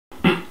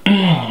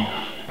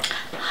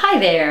Hi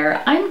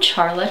there, I'm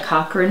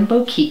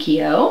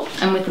CharlaCochranBocchicchio.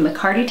 I'm with the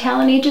McCarty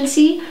Talent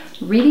Agency,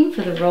 reading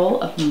for the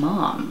role of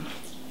Mom.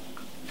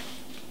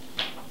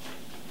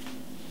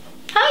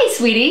 Hi,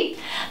 sweetie.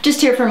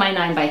 Just here for my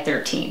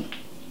 9x13.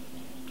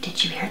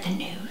 Did you hear the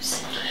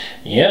news?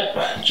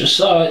 Yep, just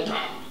saw it.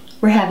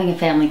 We're having a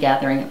family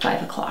gathering at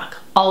 5 o'clock.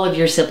 All of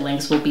your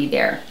siblings will be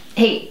there.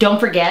 Hey, don't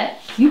forget,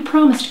 you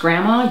promised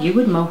Grandma you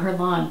would mow her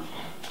lawn.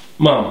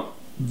 Mom,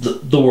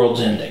 the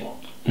world's ending.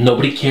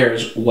 Nobody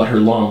cares what her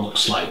lawn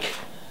looks like.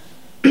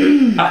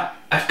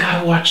 I've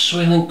got to watch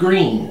Soylent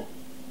Green.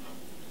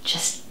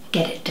 Just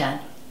get it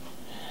done.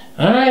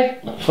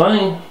 Alright,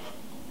 fine.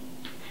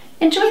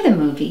 Enjoy the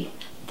movie.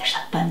 There's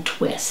a fun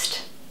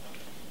twist.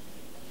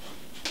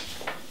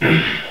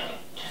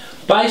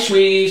 Bye,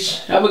 sweeties.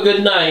 Have a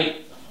good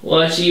night.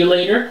 Will I see you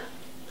later?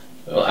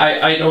 Well,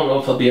 I don't know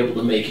if I'll be able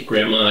to make it,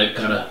 Grandma. I've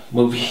got a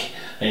movie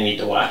I need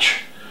to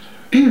watch.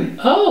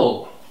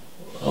 Oh,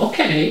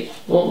 okay.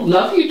 Well,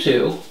 love you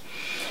too.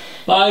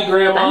 Bye,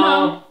 Grandma.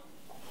 Bye,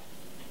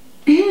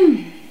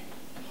 Mom.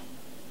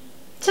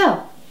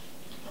 So,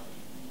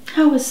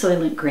 how was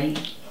Soylent Green?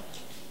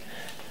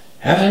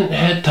 Haven't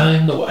had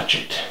time to watch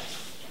it.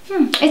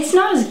 It's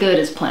not as good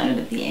as Planet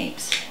of the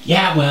Apes.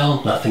 Yeah,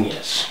 well, nothing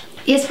is.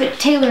 Yes, but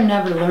Taylor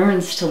never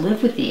learns to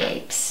live with the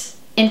apes.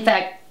 In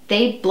fact,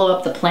 they blow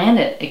up the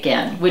planet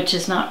again, which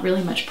is not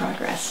really much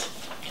progress.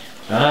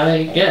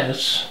 I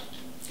guess.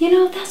 You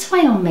know, that's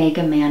why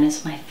Omega Man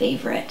is my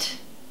favorite.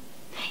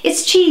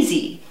 It's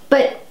cheesy,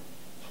 but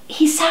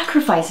he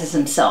sacrifices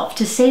himself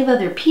to save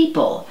other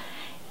people.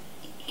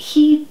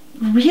 He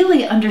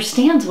really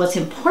understands what's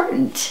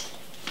important.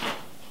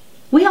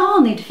 We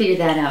all need to figure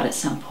that out at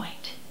some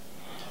point.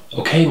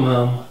 Okay,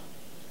 Mom.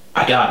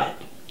 I got it.